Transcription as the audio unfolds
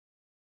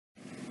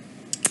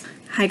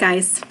Hi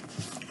guys,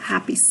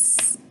 happy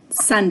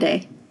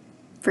Sunday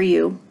for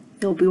you.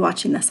 You'll be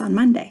watching this on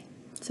Monday,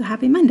 so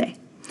happy Monday.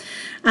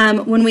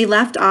 When we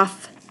left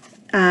off,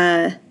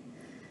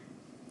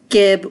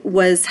 Gib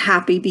was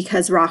happy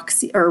because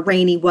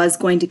Rainey was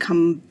going to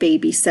come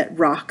babysit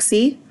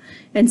Roxy,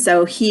 and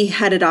so he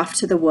headed off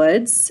to the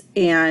woods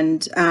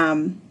and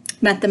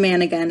met the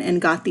man again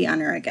and got the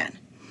honor again.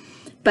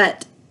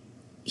 But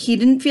he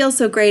didn't feel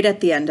so great at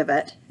the end of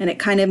it, and it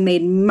kind of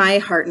made my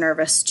heart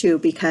nervous too,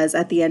 because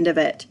at the end of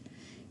it,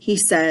 he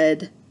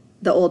said,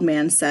 the old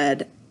man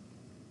said,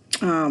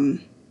 to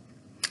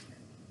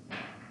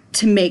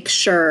make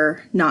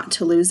sure not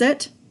to lose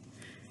it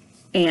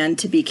and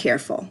to be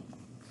careful.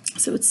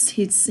 So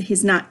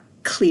he's not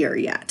clear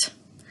yet.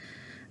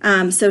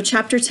 So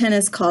chapter 10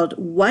 is called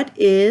What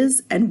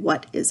Is and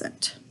What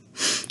Isn't.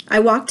 I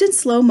walked in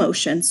slow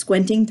motion,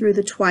 squinting through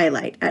the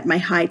twilight at my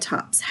high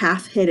tops,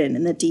 half hidden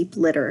in the deep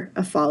litter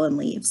of fallen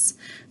leaves,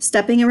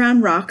 stepping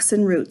around rocks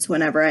and roots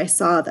whenever I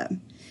saw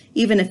them,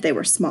 even if they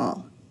were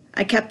small.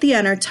 I kept the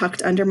honor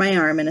tucked under my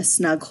arm in a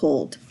snug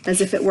hold, as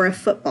if it were a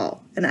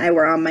football and I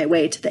were on my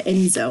way to the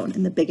end zone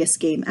in the biggest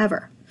game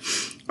ever.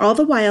 All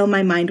the while,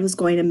 my mind was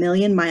going a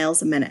million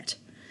miles a minute.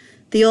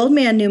 The old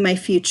man knew my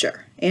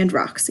future, and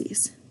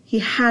Roxy's. He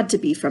had to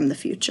be from the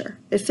future.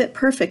 It fit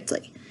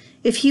perfectly.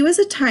 If he was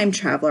a time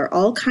traveler,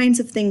 all kinds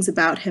of things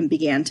about him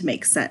began to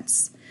make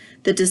sense.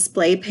 The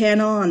display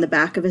panel on the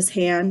back of his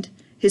hand,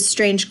 his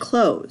strange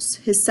clothes,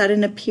 his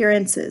sudden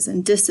appearances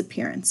and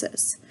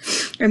disappearances,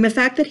 and the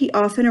fact that he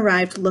often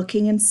arrived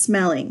looking and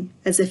smelling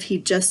as if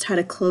he'd just had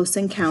a close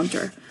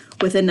encounter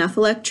with enough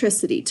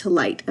electricity to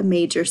light a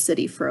major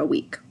city for a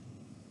week.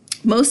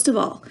 Most of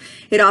all,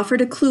 it offered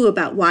a clue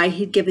about why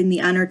he'd given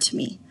the honor to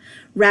me,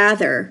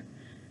 rather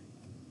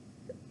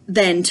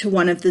than to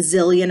one of the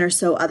zillion or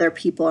so other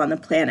people on the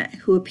planet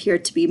who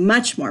appeared to be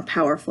much more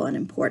powerful and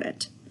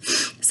important.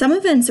 Some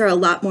events are a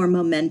lot more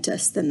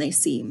momentous than they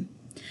seem.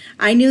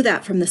 I knew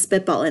that from the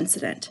spitball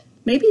incident.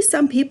 Maybe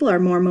some people are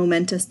more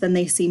momentous than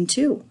they seem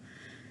too.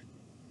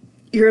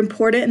 You're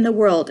important in the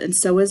world, and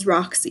so is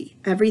Roxy.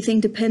 Everything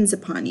depends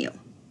upon you.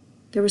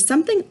 There was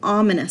something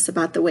ominous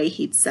about the way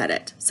he'd said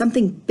it,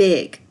 something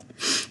big.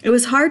 It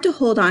was hard to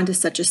hold on to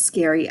such a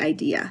scary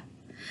idea.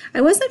 I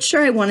wasn't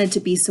sure I wanted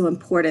to be so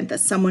important that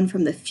someone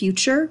from the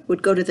future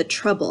would go to the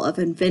trouble of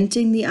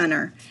inventing the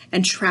honor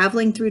and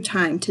traveling through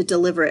time to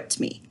deliver it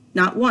to me,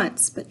 not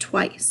once, but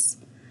twice.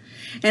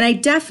 And I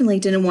definitely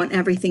didn't want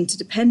everything to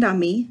depend on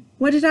me.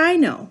 What did I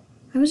know?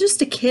 I was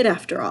just a kid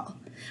after all.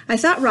 I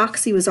thought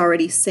Roxy was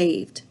already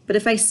saved, but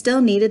if I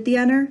still needed the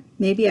honor,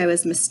 maybe I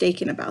was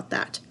mistaken about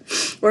that.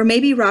 Or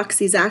maybe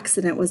Roxy's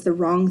accident was the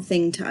wrong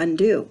thing to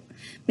undo.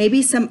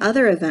 Maybe some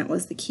other event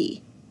was the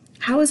key.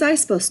 How was I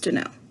supposed to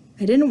know?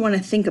 I didn't want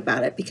to think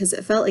about it because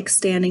it felt like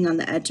standing on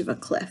the edge of a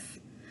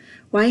cliff.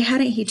 Why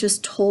hadn't he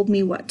just told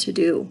me what to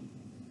do?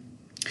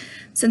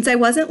 Since I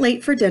wasn't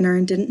late for dinner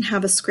and didn't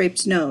have a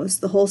scraped nose,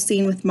 the whole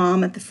scene with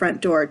Mom at the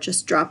front door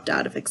just dropped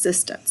out of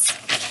existence.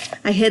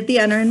 I hid the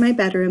honor in my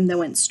bedroom, then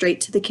went straight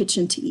to the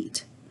kitchen to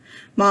eat.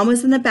 Mom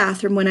was in the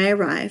bathroom when I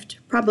arrived,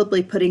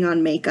 probably putting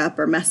on makeup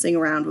or messing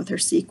around with her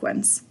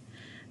sequins.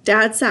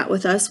 Dad sat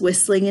with us,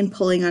 whistling and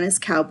pulling on his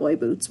cowboy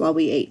boots while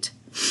we ate.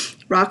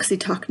 Roxy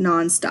talked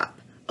nonstop.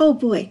 Oh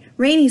boy,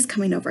 Rainey's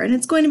coming over, and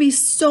it's going to be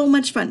so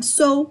much fun,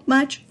 so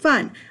much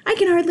fun. I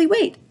can hardly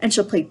wait. And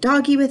she'll play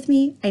doggy with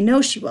me. I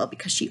know she will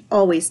because she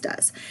always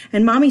does.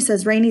 And Mommy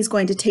says Rainey's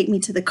going to take me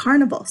to the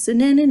carnival. So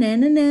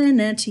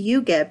na-na-na-na-na-na to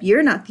you, Gib.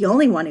 You're not the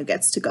only one who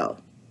gets to go.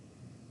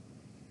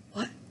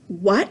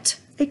 What?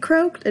 I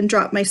croaked and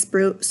dropped my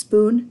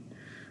spoon.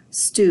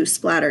 Stew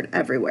splattered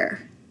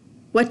everywhere.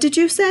 What did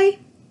you say?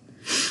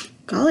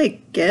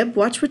 Golly, Gib,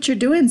 watch what you're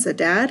doing, said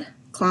Dad,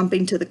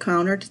 clomping to the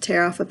counter to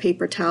tear off a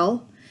paper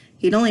towel.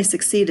 He'd only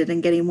succeeded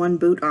in getting one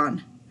boot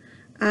on.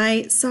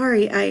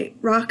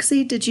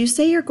 Roxy, did you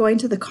say you're going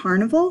to the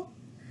carnival?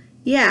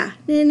 Yeah,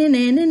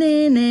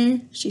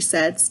 na-na-na-na-na-na, she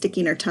said,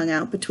 sticking her tongue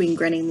out between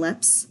grinning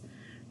lips.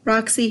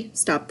 Roxy,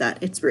 stop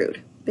that, it's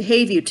rude.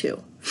 Behave, you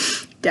two,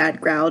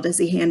 Dad growled as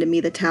he handed me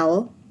the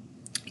towel.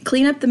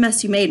 Clean up the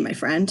mess you made, my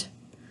friend.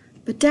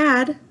 But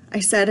Dad,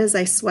 I said as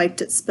I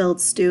swiped at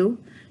spilled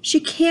stew, she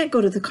can't go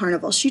to the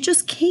carnival, she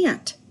just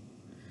can't.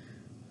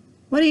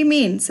 What do you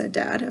mean, said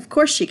Dad. Of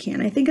course she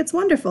can. I think it's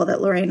wonderful that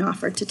Lorraine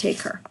offered to take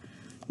her.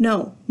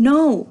 No,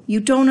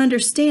 you don't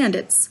understand.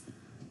 It's...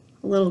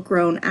 A little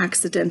groan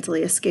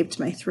accidentally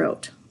escaped my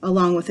throat,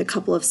 along with a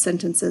couple of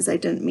sentences I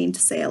didn't mean to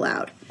say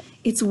aloud.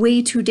 It's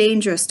way too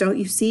dangerous, don't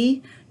you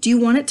see? Do you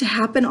want it to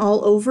happen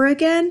all over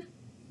again?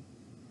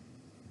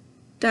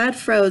 Dad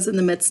froze in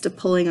the midst of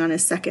pulling on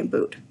his second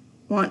boot.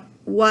 Want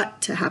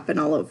what to happen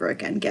all over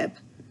again, Gib?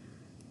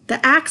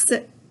 The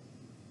accident...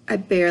 I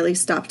barely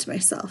stopped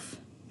myself.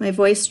 My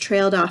voice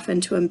trailed off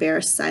into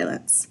embarrassed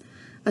silence.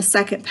 A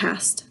second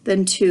passed,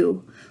 then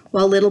two,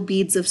 while little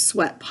beads of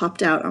sweat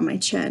popped out on my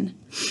chin.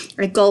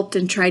 I gulped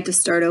and tried to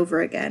start over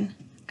again.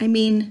 I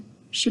mean,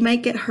 she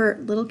might get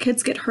hurt. Little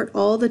kids get hurt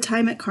all the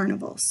time at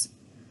carnivals.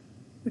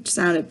 Which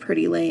sounded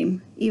pretty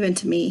lame, even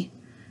to me.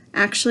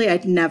 Actually,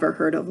 I'd never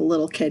heard of a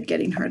little kid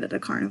getting hurt at a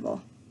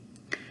carnival.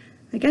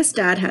 I guess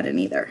Dad hadn't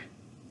either.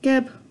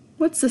 Gib,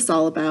 what's this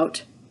all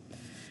about?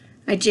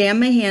 I jammed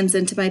my hands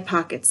into my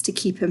pockets to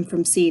keep him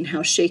from seeing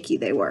how shaky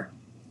they were.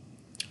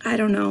 I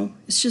don't know.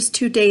 It's just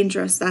too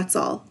dangerous, that's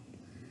all.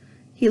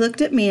 He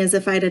looked at me as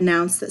if I'd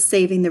announced that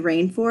saving the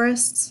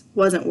rainforests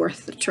wasn't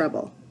worth the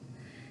trouble.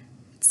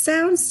 It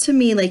sounds to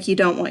me like you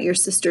don't want your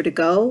sister to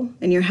go,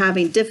 and you're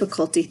having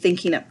difficulty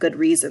thinking up good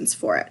reasons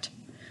for it.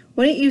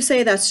 Wouldn't you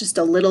say that's just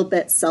a little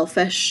bit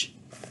selfish?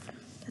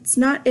 That's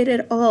not it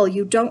at all.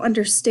 You don't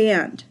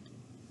understand.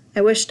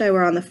 I wished I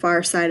were on the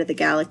far side of the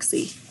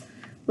galaxy.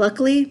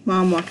 Luckily,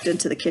 Mom walked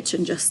into the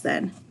kitchen just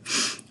then.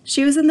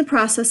 She was in the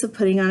process of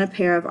putting on a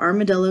pair of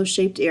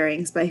armadillo-shaped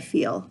earrings by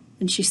feel,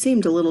 and she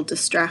seemed a little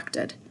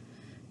distracted.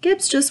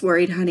 Gib's just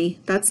worried, honey.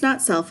 That's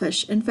not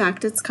selfish. In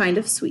fact, it's kind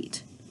of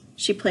sweet.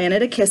 She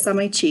planted a kiss on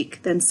my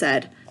cheek, then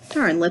said,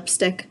 darn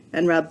lipstick,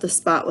 and rubbed the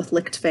spot with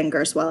licked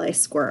fingers while I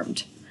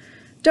squirmed.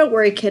 Don't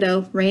worry,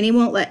 kiddo. Rainey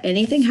won't let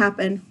anything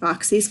happen.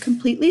 Roxy's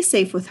completely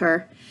safe with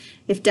her.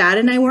 If Dad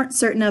and I weren't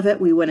certain of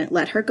it, we wouldn't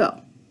let her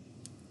go.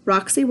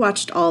 Roxy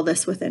watched all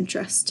this with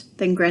interest,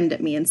 then grinned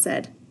at me and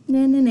said,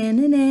 na na na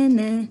na na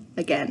na,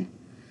 again.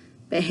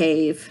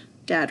 Behave,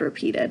 Dad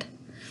repeated.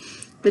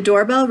 The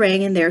doorbell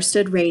rang and there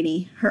stood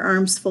Rainey, her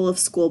arms full of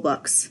school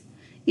books.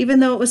 Even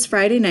though it was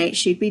Friday night,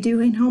 she'd be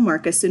doing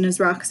homework as soon as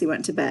Roxy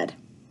went to bed.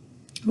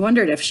 I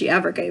wondered if she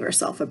ever gave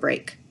herself a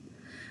break.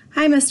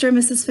 Hi, Mr. and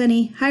Mrs.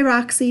 Finney. Hi,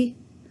 Roxy.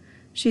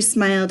 She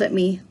smiled at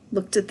me,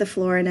 looked at the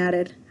floor, and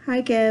added,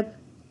 Hi, Gib.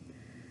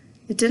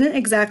 It didn't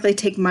exactly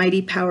take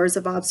mighty powers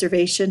of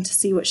observation to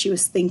see what she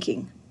was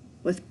thinking,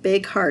 with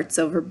big hearts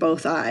over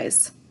both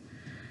eyes.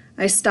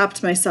 I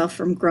stopped myself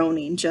from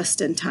groaning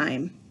just in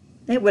time.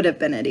 It would have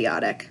been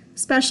idiotic,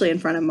 especially in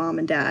front of Mom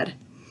and Dad.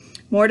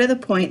 More to the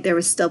point, there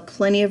was still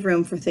plenty of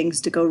room for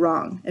things to go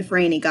wrong if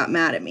Rainey got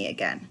mad at me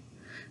again.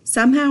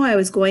 Somehow I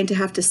was going to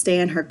have to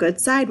stay on her good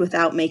side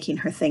without making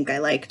her think I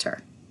liked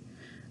her.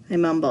 I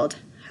mumbled,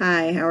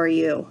 Hi, how are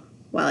you?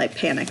 While I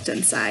panicked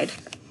inside.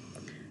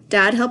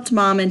 Dad helped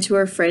Mom into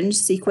her fringed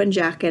sequin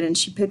jacket and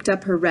she picked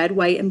up her red,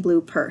 white, and blue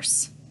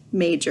purse.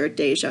 Major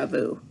déjà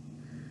vu.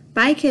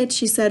 Bye, kid,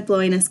 she said,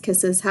 blowing us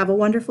kisses. Have a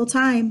wonderful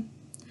time.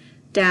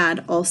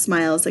 Dad, all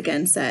smiles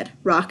again, said,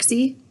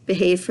 Roxy,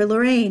 behave for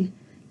Lorraine.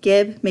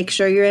 Gib, make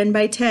sure you're in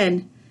by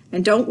 10.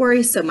 And don't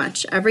worry so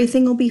much.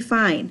 Everything will be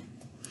fine.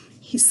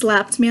 He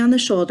slapped me on the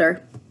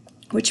shoulder,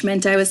 which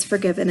meant I was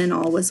forgiven and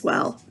all was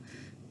well.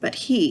 But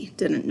he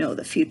didn't know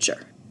the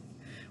future.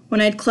 When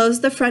I'd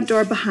closed the front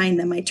door behind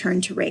them, I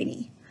turned to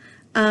Rainey.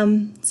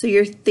 So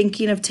you're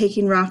thinking of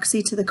taking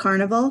Roxy to the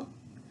carnival?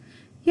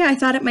 Yeah, I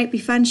thought it might be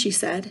fun, she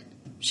said.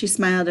 She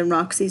smiled in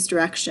Roxy's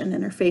direction,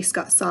 and her face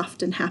got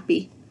soft and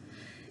happy.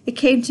 It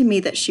came to me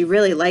that she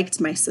really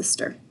liked my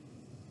sister.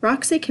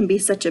 Roxy can be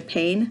such a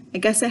pain. I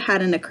guess it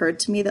hadn't occurred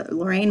to me that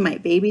Lorraine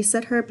might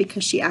babysit her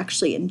because she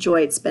actually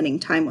enjoyed spending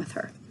time with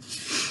her.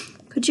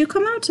 Could you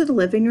come out to the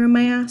living room,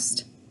 I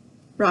asked.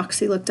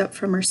 Roxy looked up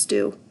from her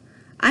stew.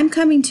 I'm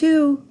coming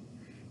too.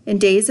 In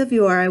days of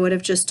yore, I would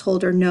have just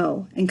told her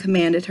no and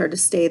commanded her to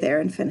stay there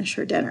and finish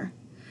her dinner.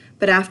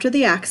 But after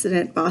the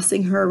accident,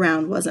 bossing her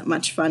around wasn't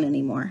much fun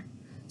anymore.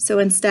 So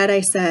instead I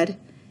said,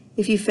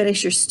 if you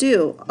finish your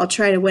stew, I'll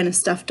try to win a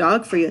stuffed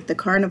dog for you at the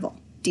carnival.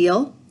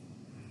 Deal?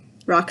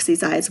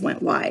 Roxy's eyes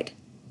went wide.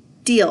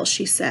 Deal,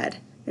 she said,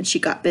 and she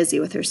got busy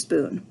with her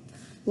spoon.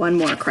 One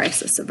more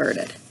crisis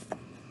averted.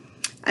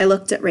 I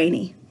looked at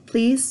Rainey.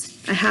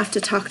 Please, I have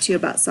to talk to you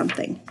about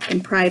something,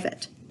 in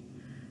private.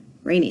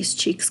 Rainey's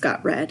cheeks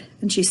got red,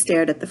 and she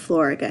stared at the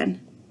floor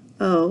again.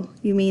 Oh,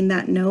 you mean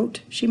that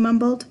note? She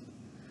mumbled.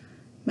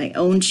 My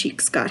own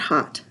cheeks got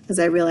hot as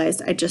I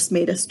realized I'd just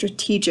made a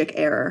strategic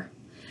error.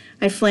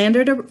 I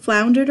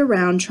floundered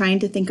around trying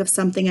to think of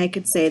something I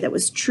could say that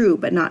was true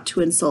but not too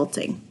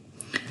insulting.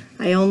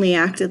 I only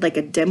acted like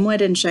a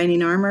dimwit in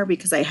shining armor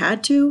because I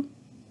had to?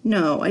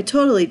 No, I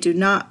totally do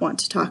not want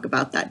to talk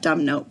about that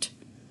dumb note.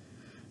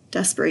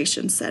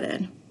 Desperation set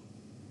in.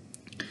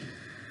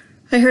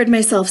 I heard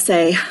myself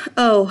say,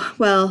 oh,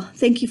 well,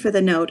 thank you for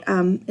the note.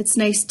 It's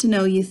nice to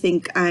know you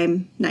think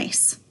I'm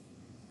nice.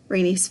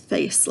 Rainey's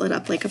face lit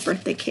up like a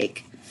birthday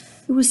cake.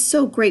 It was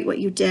so great what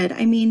you did.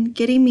 I mean,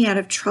 getting me out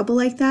of trouble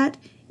like that,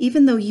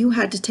 even though you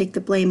had to take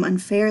the blame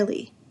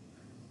unfairly.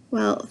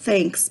 Well,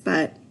 thanks,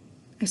 but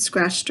I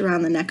scratched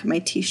around the neck of my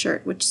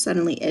t-shirt, which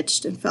suddenly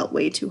itched and felt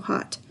way too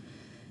hot.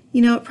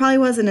 You know, it probably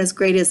wasn't as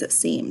great as it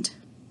seemed.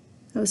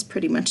 That was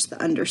pretty much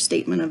the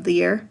understatement of the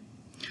year.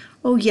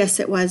 Oh, yes,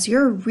 it was.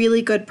 You're a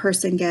really good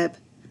person, Gib.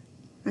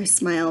 I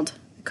smiled.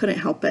 I couldn't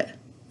help it.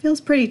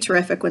 Feels pretty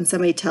terrific when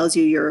somebody tells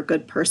you you're a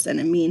good person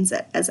and means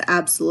it as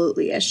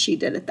absolutely as she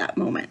did at that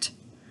moment.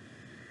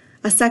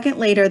 A second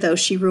later, though,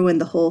 she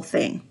ruined the whole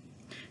thing.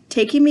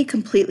 Taking me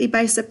completely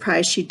by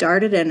surprise, she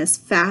darted in as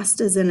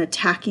fast as an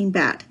attacking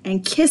bat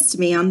and kissed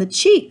me on the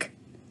cheek.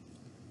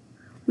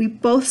 We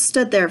both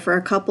stood there for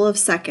a couple of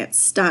seconds,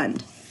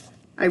 stunned.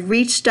 I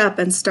reached up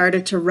and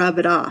started to rub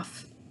it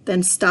off,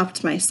 then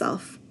stopped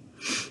myself.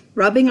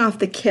 Rubbing off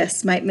the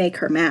kiss might make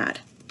her mad.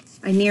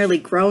 I nearly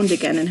groaned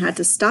again and had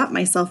to stop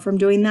myself from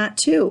doing that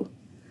too.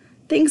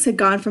 Things had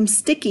gone from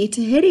sticky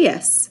to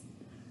hideous.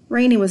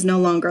 Rainey was no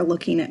longer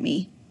looking at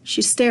me.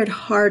 She stared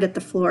hard at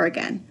the floor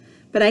again,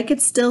 but I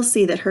could still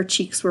see that her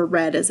cheeks were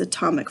red as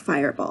atomic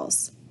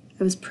fireballs.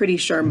 I was pretty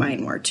sure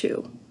mine were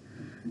too.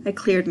 I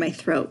cleared my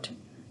throat.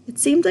 It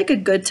seemed like a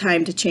good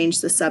time to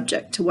change the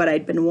subject to what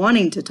I'd been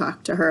wanting to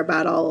talk to her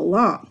about all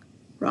along: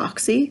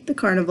 Roxy, the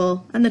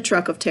carnival, and the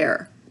truck of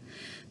terror.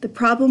 The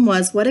problem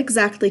was, what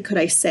exactly could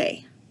I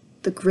say?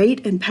 The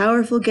great and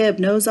powerful Gib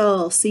knows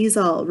all, sees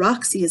all.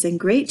 Roxy is in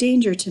great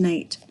danger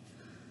tonight.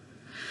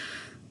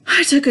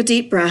 I took a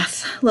deep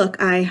breath. Look,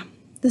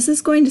 this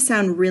is going to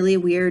sound really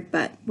weird,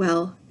 but,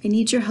 well, I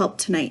need your help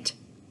tonight.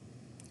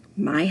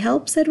 My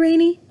help? Said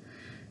Rainey.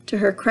 To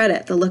her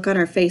credit, the look on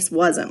her face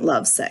wasn't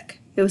lovesick.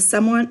 It was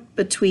somewhat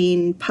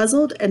between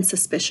puzzled and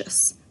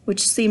suspicious,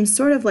 which seemed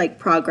sort of like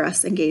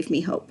progress and gave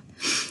me hope.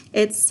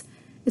 It's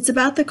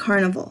about the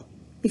carnival.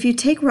 If you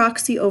take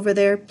Roxy over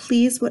there,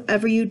 please,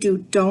 whatever you do,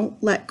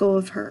 don't let go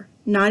of her.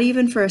 Not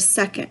even for a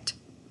second.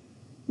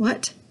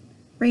 What?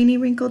 Rainey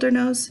wrinkled her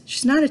nose.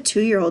 She's not a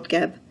 2-year-old,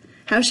 Gib.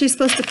 How's she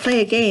supposed to play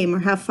a game or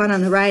have fun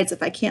on the rides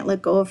if I can't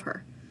let go of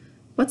her?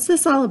 What's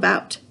this all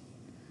about?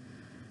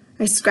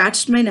 I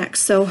scratched my neck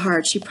so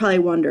hard she probably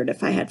wondered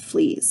if I had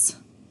fleas.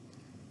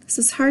 This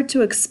is hard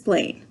to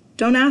explain.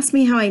 Don't ask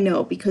me how I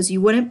know, because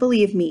you wouldn't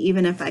believe me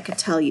even if I could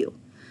tell you.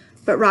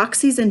 But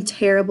Roxy's in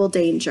terrible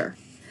danger.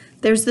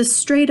 There's this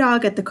stray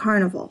dog at the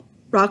carnival.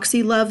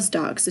 Roxy loves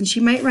dogs, and she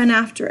might run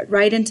after it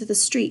right into the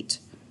street.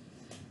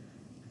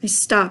 I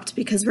stopped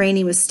because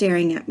Rainey was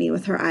staring at me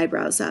with her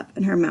eyebrows up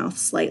and her mouth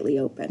slightly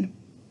open.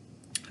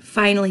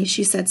 Finally,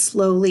 she said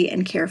slowly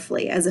and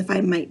carefully, as if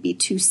I might be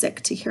too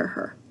sick to hear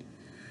her.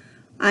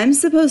 I'm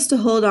supposed to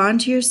hold on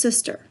to your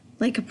sister,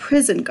 like a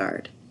prison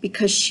guard,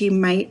 because she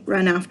might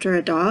run after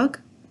a dog?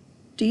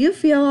 Do you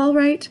feel all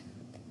right?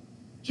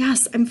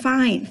 Yes, I'm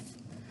fine.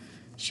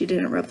 She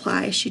didn't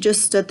reply. She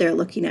just stood there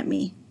looking at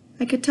me.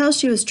 I could tell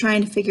she was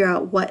trying to figure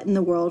out what in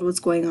the world was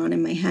going on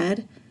in my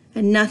head,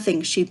 and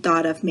nothing she'd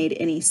thought of made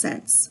any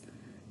sense.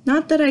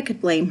 Not that I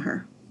could blame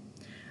her.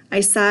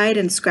 I sighed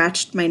and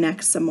scratched my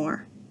neck some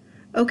more.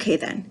 Okay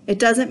then, it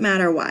doesn't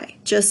matter why.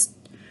 Just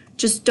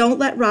don't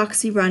let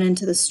Roxy run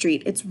into the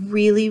street. It's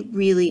really,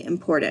 really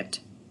important.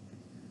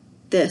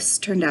 This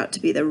turned out to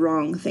be the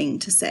wrong thing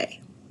to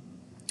say.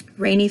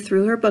 Rainey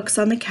threw her books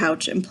on the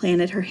couch and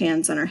planted her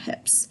hands on her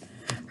hips,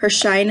 her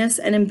shyness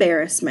and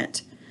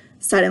embarrassment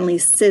suddenly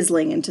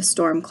sizzling into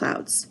storm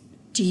clouds.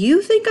 Do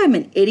you think I'm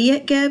an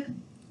idiot, Gib?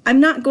 I'm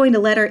not going to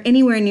let her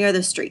anywhere near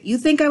the street. You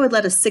think I would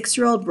let a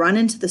 6-year-old run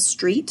into the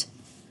street?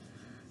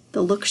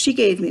 The look she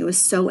gave me was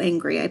so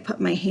angry I put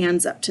my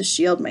hands up to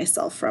shield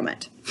myself from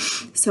it.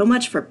 So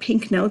much for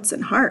pink notes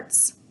and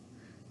hearts.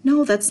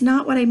 No, that's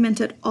not what I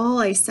meant at all,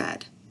 I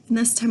said. And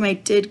this time I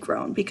did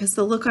groan because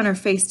the look on her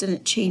face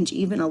didn't change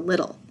even a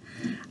little.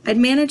 I'd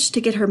managed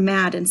to get her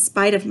mad in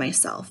spite of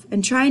myself,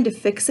 and trying to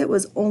fix it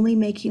was only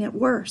making it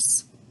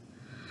worse.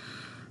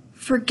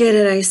 Forget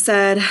it, I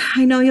said.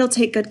 I know you'll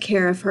take good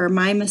care of her.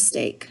 My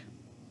mistake.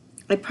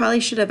 I probably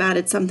should have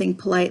added something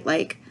polite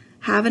like,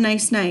 have a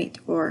nice night,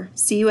 or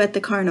see you at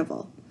the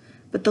carnival.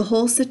 But the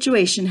whole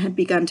situation had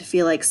begun to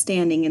feel like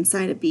standing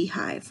inside a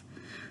beehive.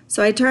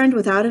 So I turned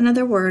without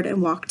another word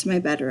and walked to my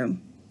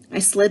bedroom. I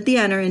slid the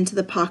enter into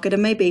the pocket of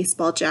my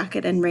baseball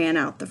jacket and ran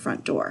out the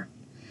front door.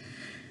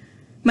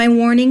 My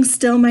warning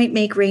still might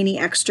make Rainey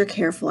extra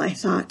careful, I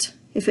thought.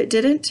 If it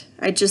didn't,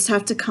 I'd just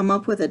have to come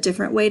up with a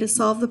different way to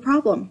solve the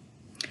problem.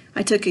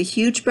 I took a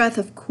huge breath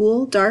of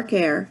cool, dark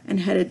air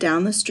and headed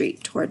down the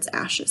street towards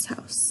Ash's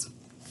house.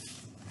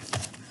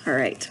 All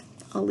right,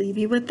 I'll leave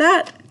you with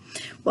that.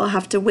 We'll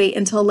have to wait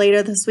until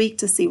later this week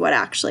to see what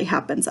actually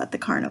happens at the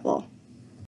carnival.